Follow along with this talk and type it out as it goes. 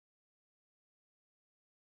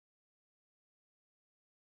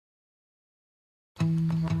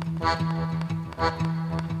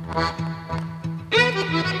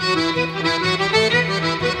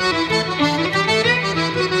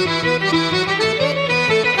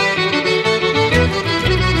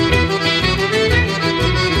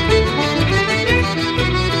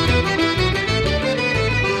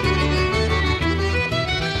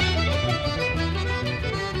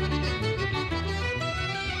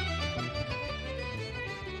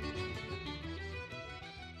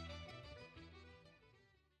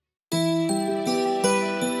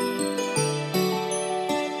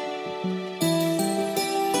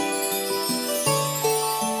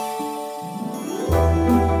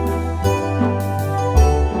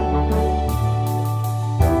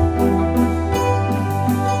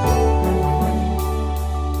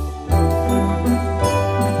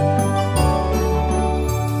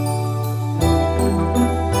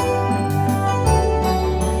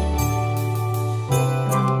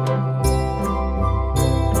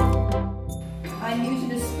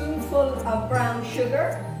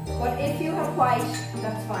But if you have white,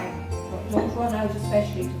 that's fine. But don't run out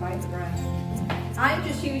especially to buy the brown. I'm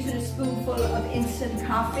just using a spoonful of instant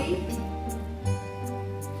coffee.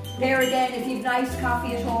 There again, if you've nice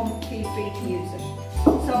coffee at home, feel free to use it.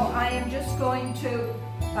 So I am just going to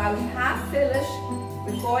about half fill it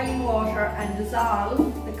with boiling water and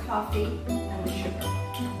dissolve the coffee and the sugar.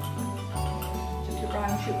 Just the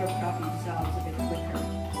brown sugar probably dissolves a bit quicker,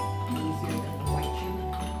 easier than the white sugar.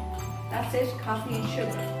 That's it, coffee and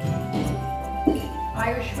sugar.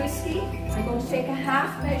 Irish whiskey, I'm going to take a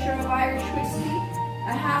half measure of Irish whiskey.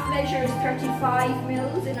 A half measure is 35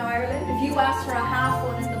 mils in Ireland. If you ask for a half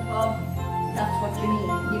one in the pub, that's what you mean.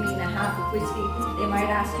 You mean a half of whiskey. They might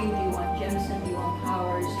ask you, do you want Jameson, do you want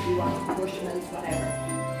Powers, do you want Bushmills, whatever.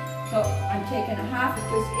 So I'm taking a half of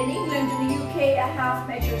whiskey. In England and the UK, a half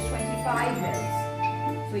measure is 25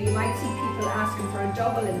 mils. So you might see people asking for a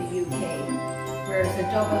double in the UK, whereas a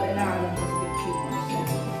double in Ireland is a bit too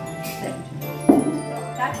much, 70 mils. So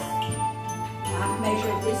that's half measure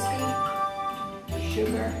of whiskey,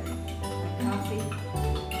 sugar, and coffee.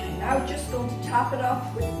 And now just going to top it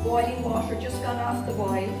up with boiling water, just gone off the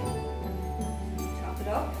boil. Top it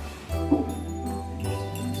up.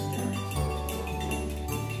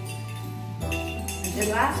 And the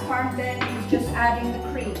last part then is just adding the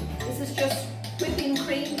cream. This is just whipping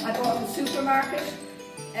cream I bought in the supermarket.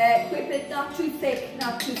 Whip it not too thick,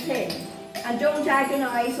 not too thin. And don't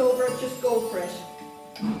agonize over it, just go for it.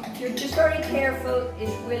 If you're just very careful,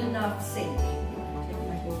 it will not sink.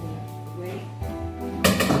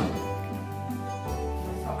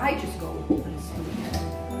 So I just go with a spoon.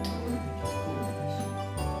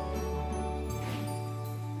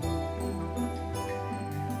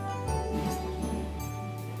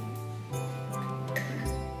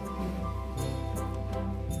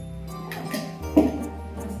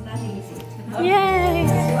 Wasn't that easy? Yay!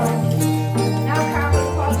 Now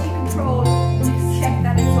caramel quality control, just check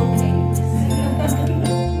that it's okay.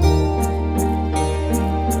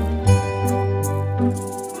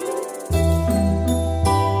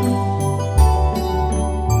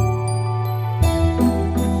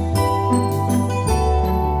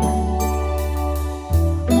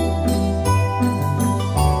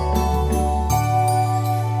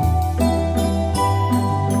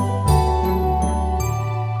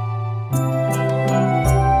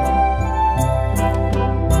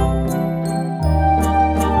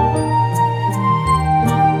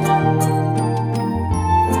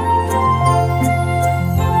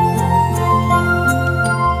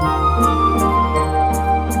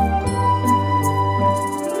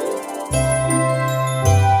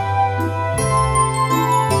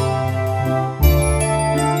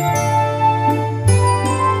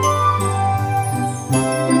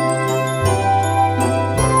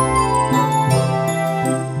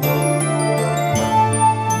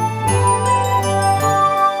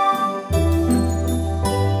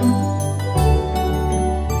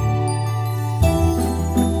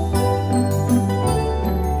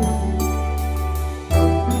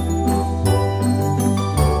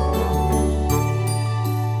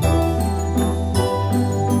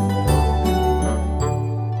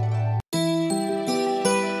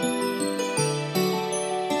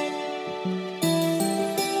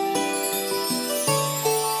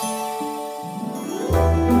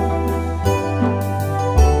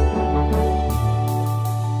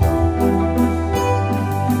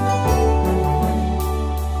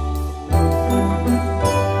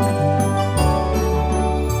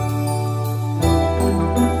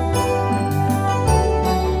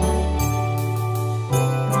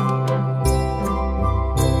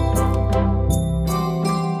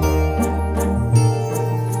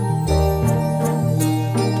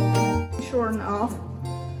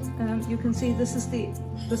 this is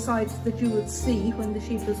the side that you would see when the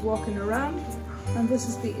sheep is walking around, and this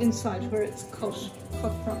is the inside where it's cut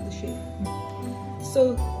from the sheep.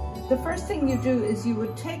 So the first thing you do is you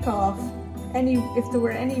would take off if there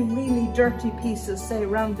were any really dirty pieces, say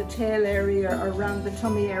around the tail area or around the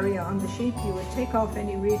tummy area on the sheep, you would take off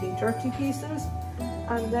any really dirty pieces,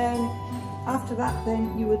 and then after that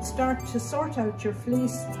then you would start to sort out your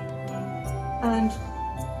fleece. And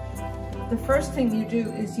the first thing you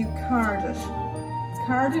do is you card it.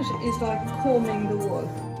 Card it is like combing the wool,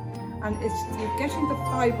 and you're getting the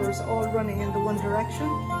fibres all running in the one direction,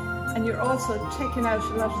 and you're also taking out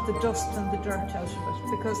a lot of the dust and the dirt out of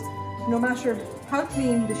it, because no matter how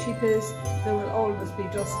clean the sheep is, there will always be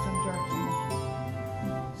dust and dirt in it.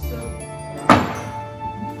 So,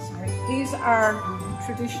 sorry, these are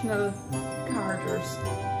traditional carders.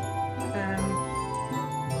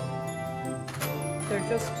 They're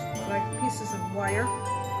just like pieces of wire,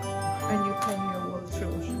 and you comb your wool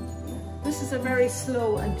through it. This is a very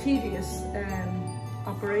slow and tedious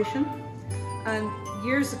operation, and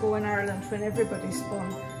years ago in Ireland, when everybody spun,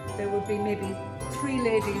 there would be maybe 3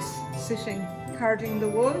 ladies sitting carding the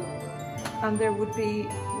wool, and there would be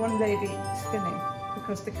 1 lady spinning,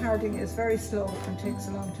 because the carding is very slow and takes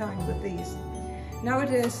a long time with these.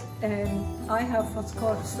 Nowadays, I have what's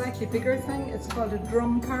called a slightly bigger thing. It's called a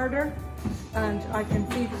drum carder, and I can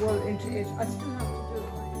feed wool into it. I still have to do it.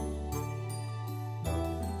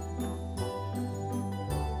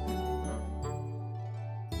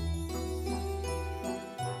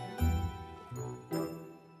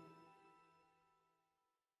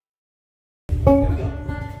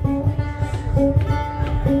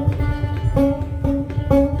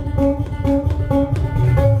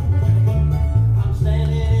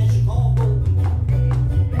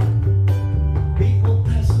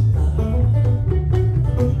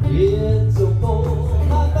 It's a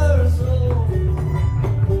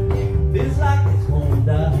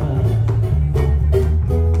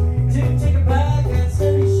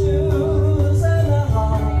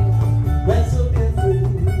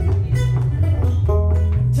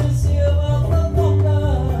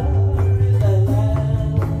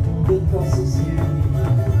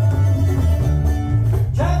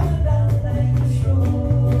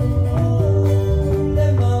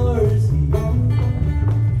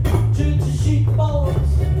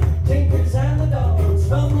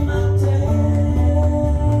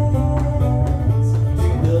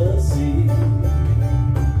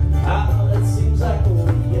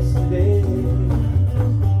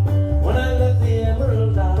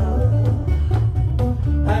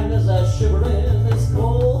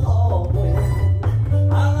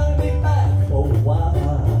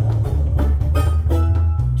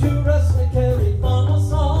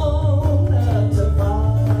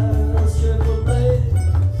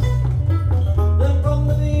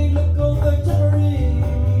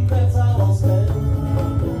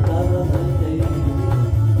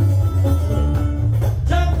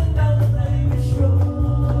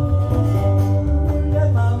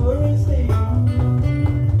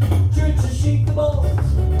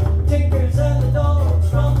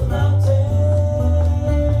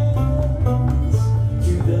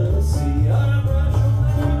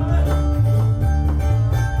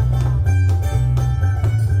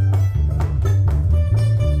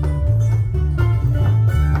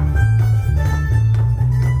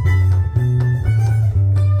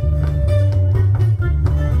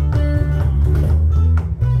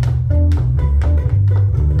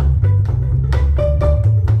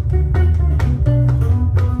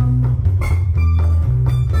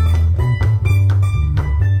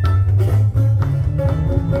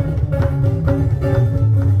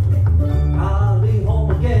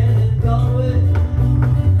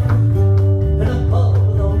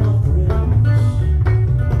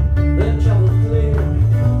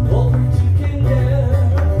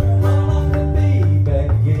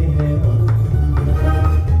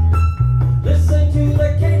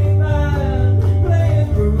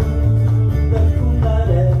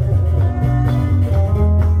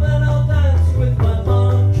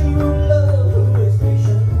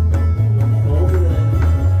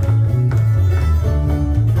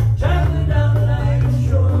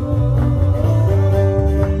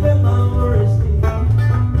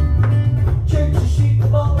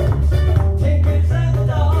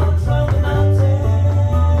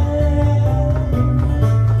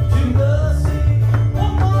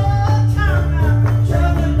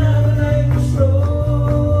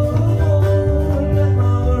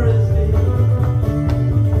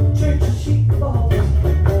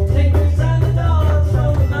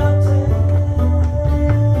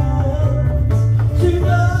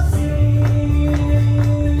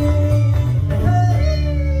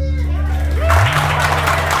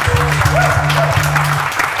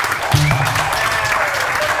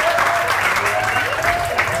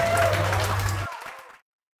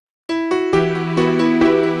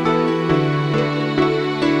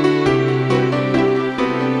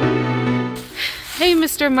Hey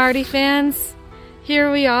Mr. Marty fans,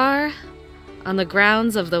 here we are on the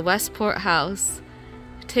grounds of the Westport House.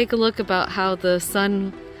 Take a look about how the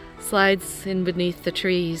sun slides in beneath the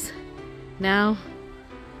trees. Now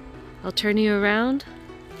I'll turn you around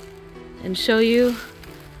and show you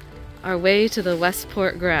our way to the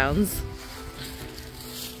Westport grounds.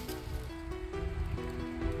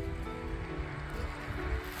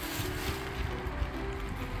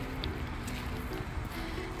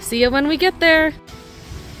 See you when we get there.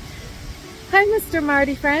 Hi Mr.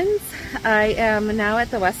 Marty friends. I am now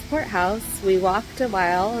at the Westport House. We walked a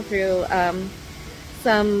while through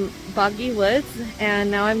some boggy woods,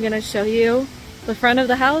 and now I'm going to show you the front of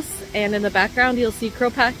the house, and in the background you'll see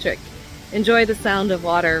Patrick. Enjoy the sound of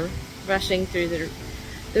water rushing through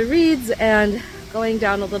the reeds and going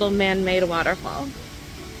down a little man-made waterfall.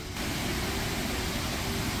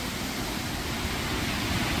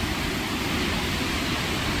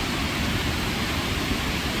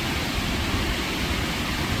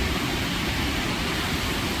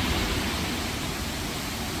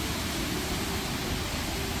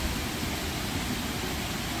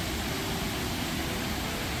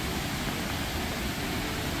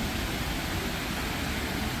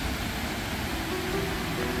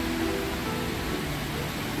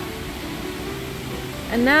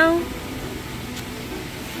 And now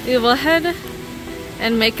we will head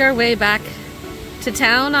and make our way back to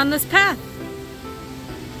town on this path.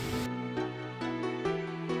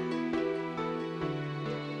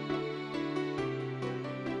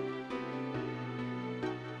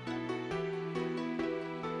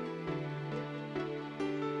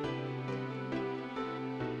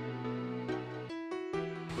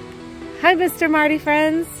 Hi Mr. Marty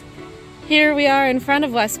friends. Here we are in front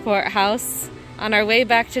of Westport House on our way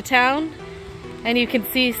back to town, and you can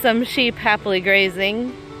see some sheep happily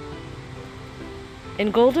grazing in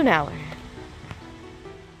golden hour.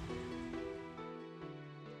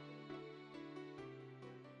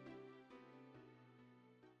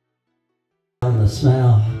 On the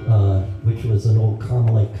Smile, which was an old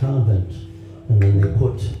Carmelite convent, and then they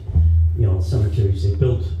put, cemeteries they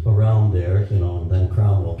built around there, and then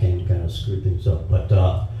Cromwell came and kind of screwed things up. But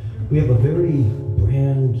we have a very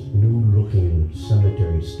brand new looking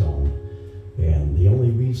cemetery stone, and the only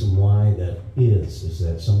reason why that is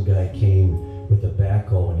that some guy came with a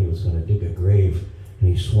backhoe and he was going to dig a grave, and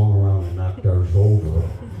he swung around and knocked ours over.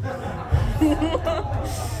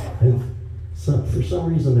 And so, for some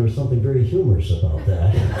reason there was something very humorous about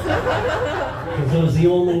that, because it was the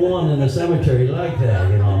only one in the cemetery like that,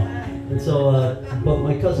 And so, but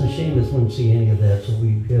my cousin Seamus wouldn't see any of that, so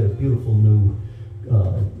we had a beautiful new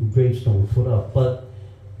gravestone put up, but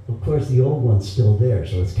of course the old one's still there,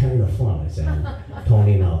 so it's kind of fun. I said,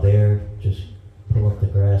 Tony, now there, just pull up the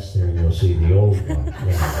grass there and you'll see the old one. I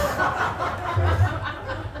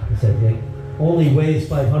said, it only weighs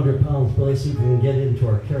 500 pounds, but let's see if we can get it into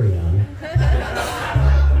our carry-on.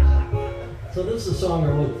 So this is a song I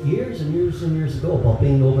wrote years and years and years ago about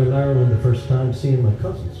being over in Ireland the first time seeing my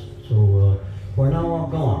cousins. So we're now all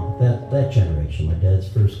gone, that generation, my dad's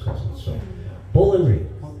first cousins. So Bulletin read.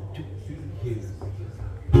 1, 2, 3, here.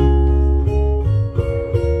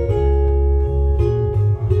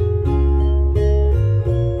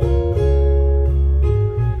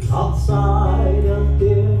 Outside of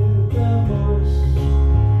Deargamous,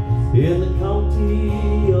 in the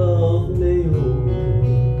County of Mayo,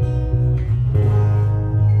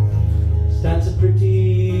 stands a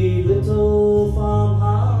pretty little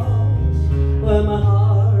farmhouse where my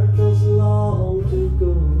heart does long to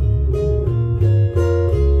go.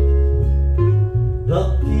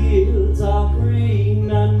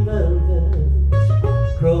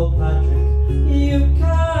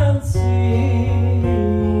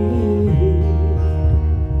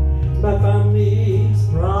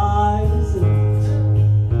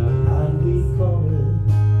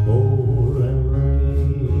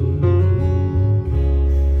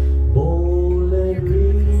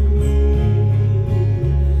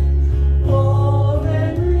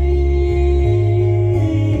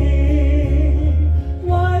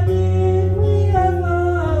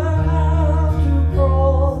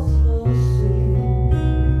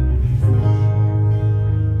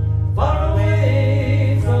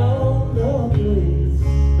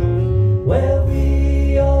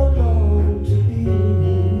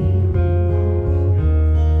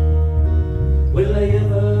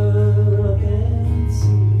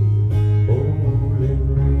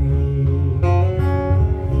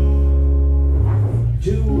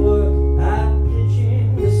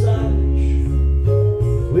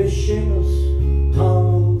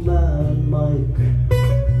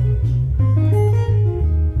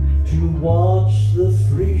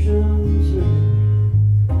 Frisians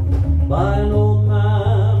heard by an old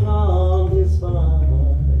man on his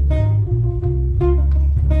vine.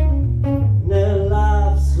 Now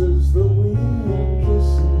laughs as the wind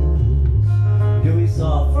kisses dewy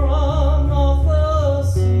soft from off the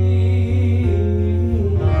sea.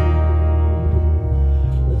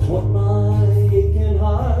 That's what my aching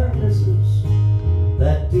heart misses,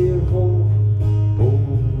 that dear home,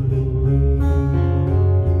 old and green.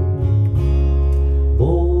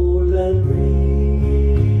 Old and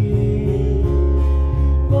green,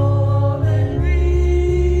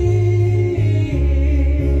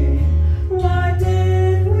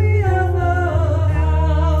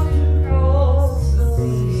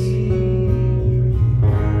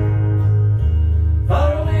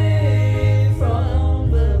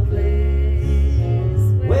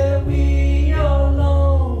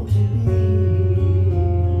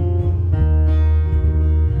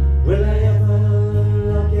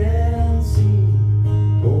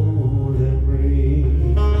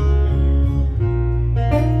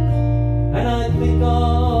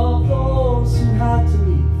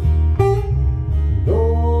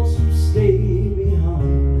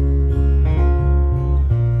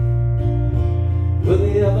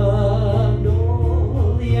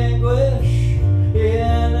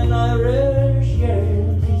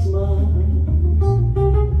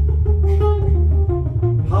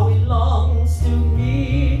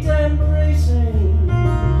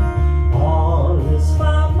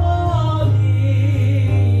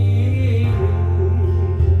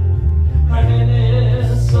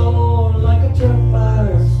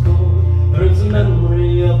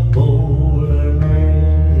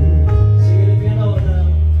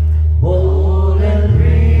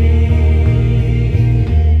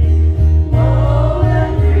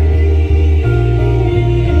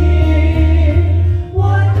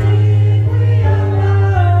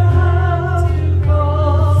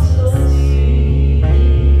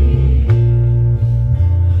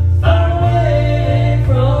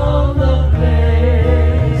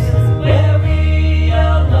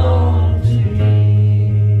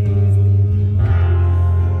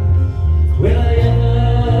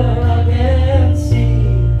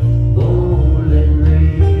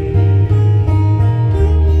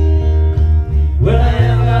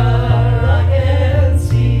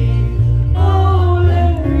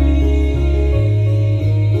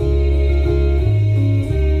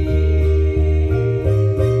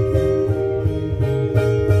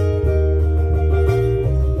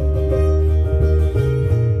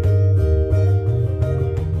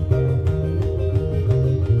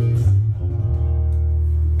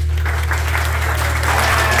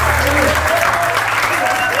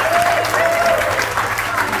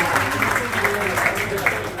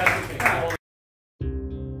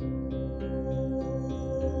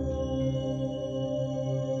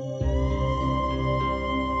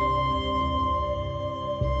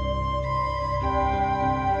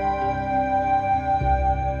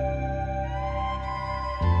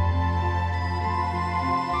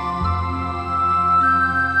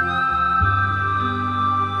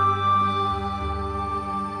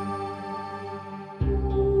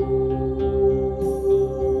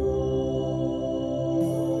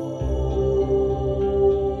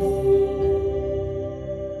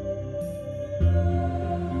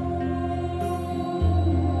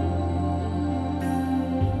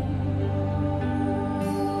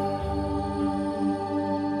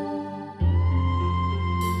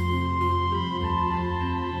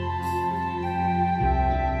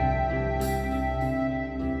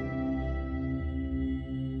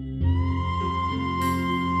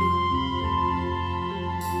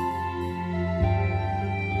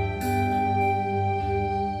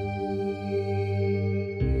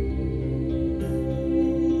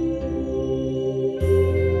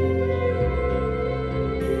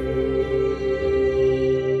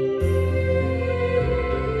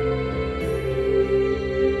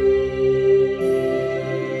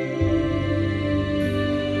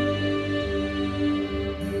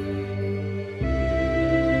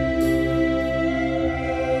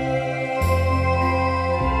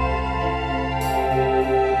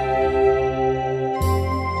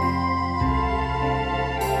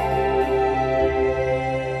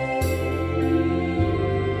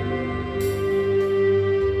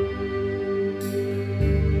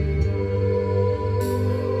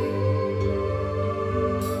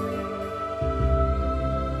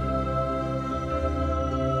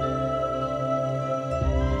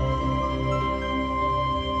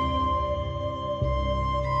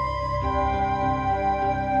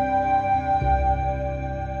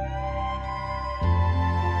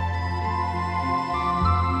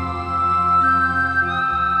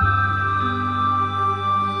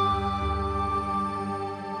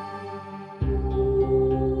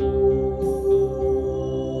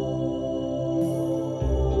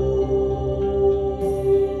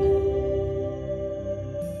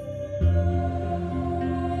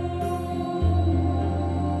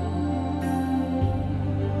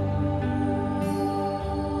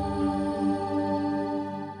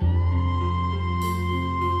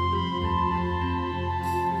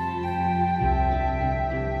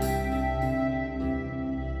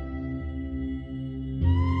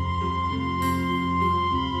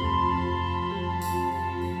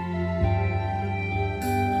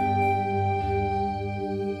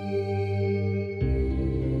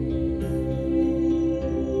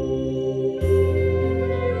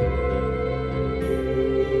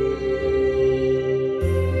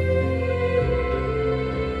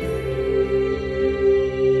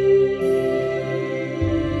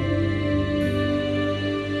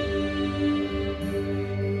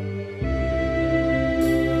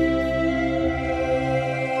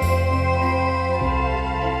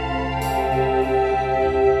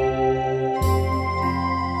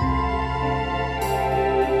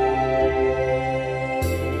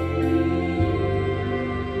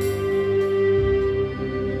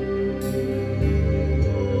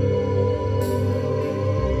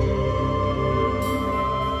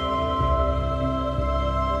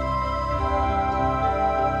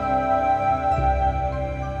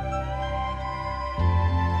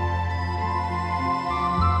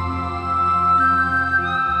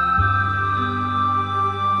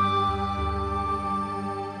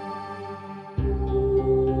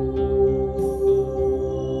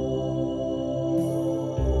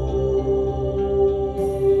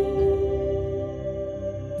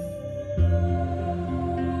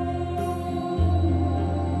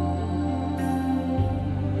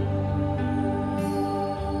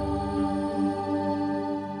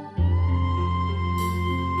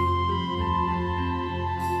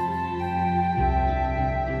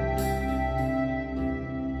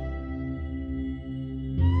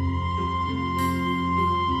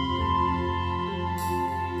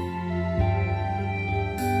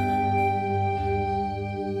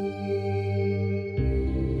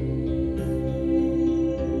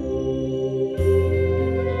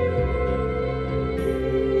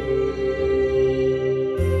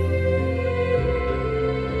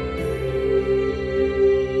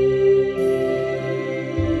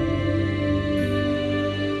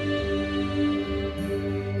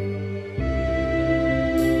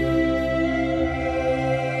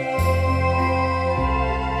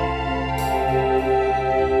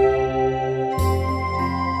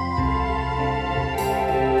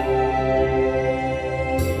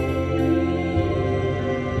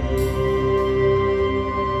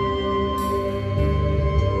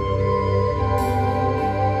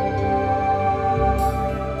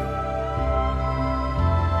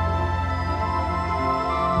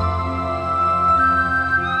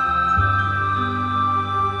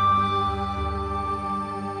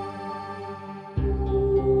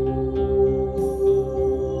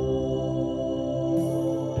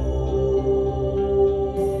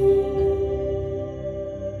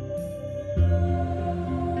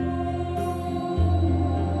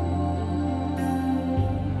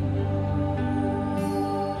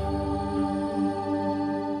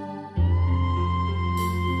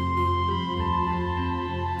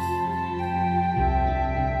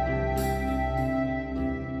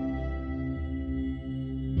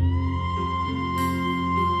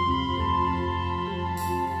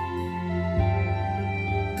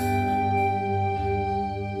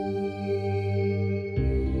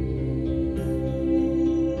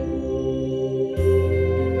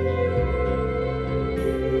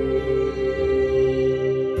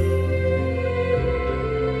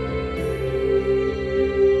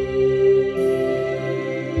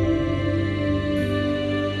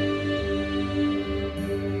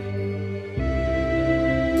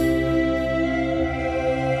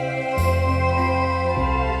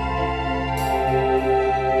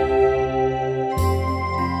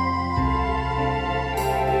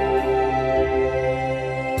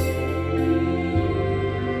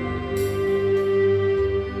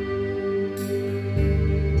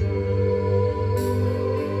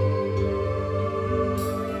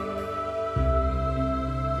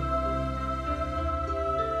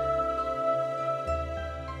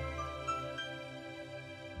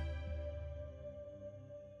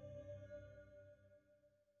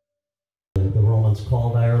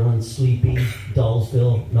 sleepy,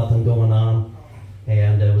 Dullsville, nothing going on.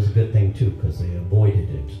 And it was a good thing too, because they avoided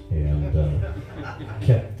it and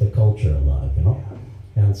kept the culture alive, you know.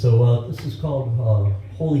 And so this is called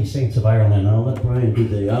Holy Saints of Ireland. I'll let Brian do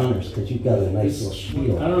the honors because you've got a nice little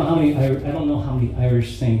spiel. I don't know how many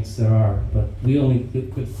Irish saints there are, but we only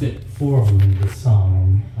could fit 4 of them in this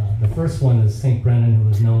song. And the first one is Saint Brennan, who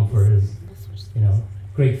was known for his,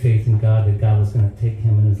 great faith in God, that God was going to take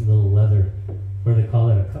him in his little leather, what do they call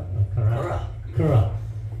it, a curragh.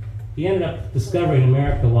 He ended up discovering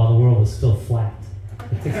America while the world was still flat.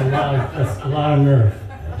 It takes a lot of nerve.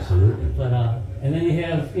 Absolutely. But and then you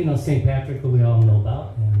have St. Patrick, who we all know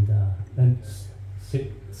about, and then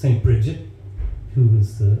St. Bridget, who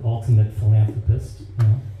was the ultimate philanthropist,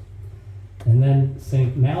 and then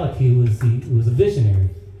St. Malachy, who was a visionary,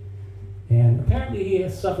 and apparently he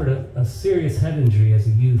has suffered a serious head injury as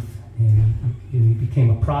a youth, and he became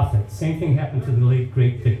a prophet. Same thing happened to the late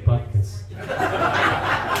great Dick Butkus.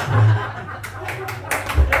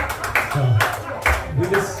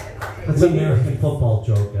 That's an American football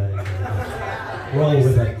joke, guys. Roll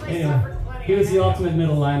with it. Anyway, he was the ultimate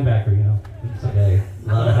middle linebacker, Okay,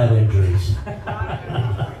 a lot of head injuries.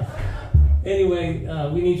 Anyway,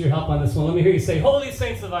 we need your help on this one. Let me hear you say, Holy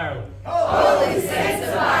Saints of Ireland. Holy Saints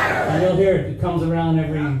of Ireland. And you'll hear it comes around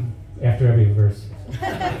after every verse.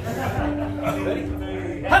 Ready?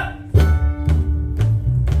 Ha!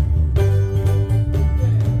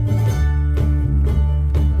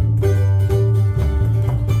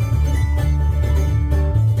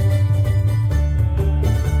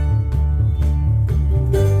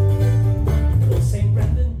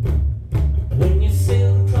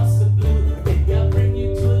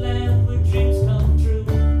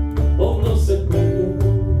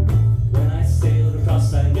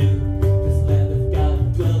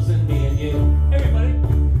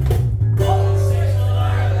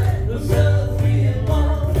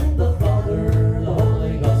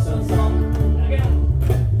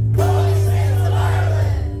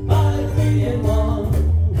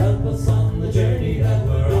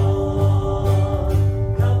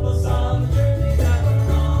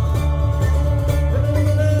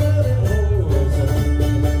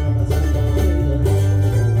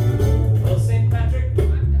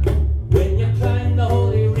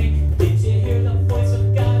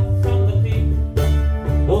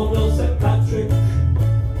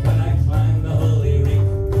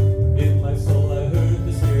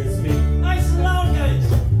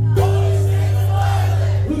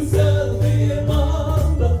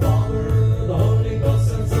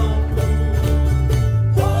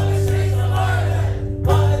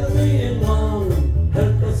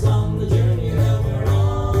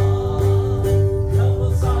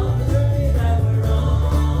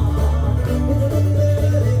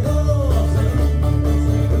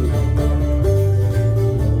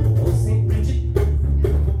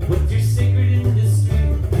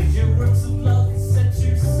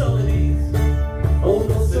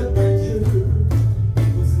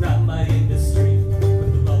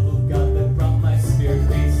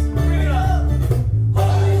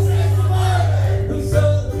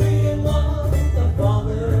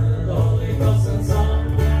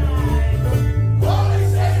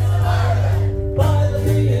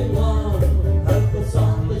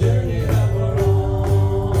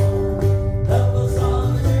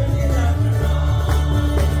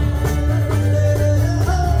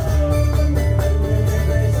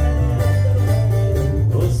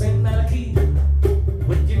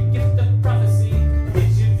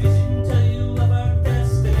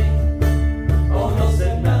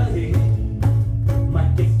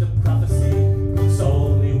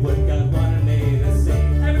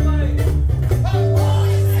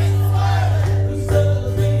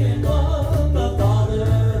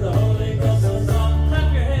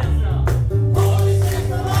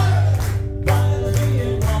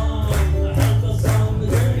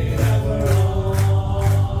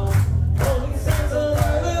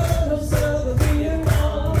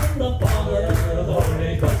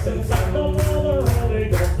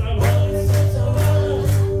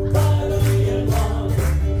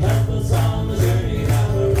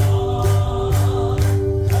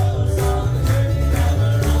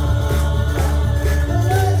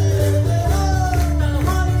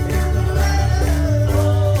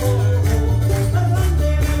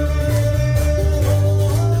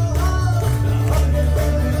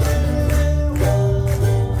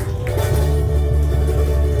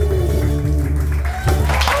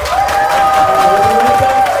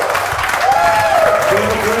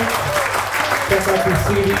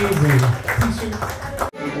 CDs and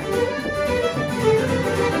t-shirts.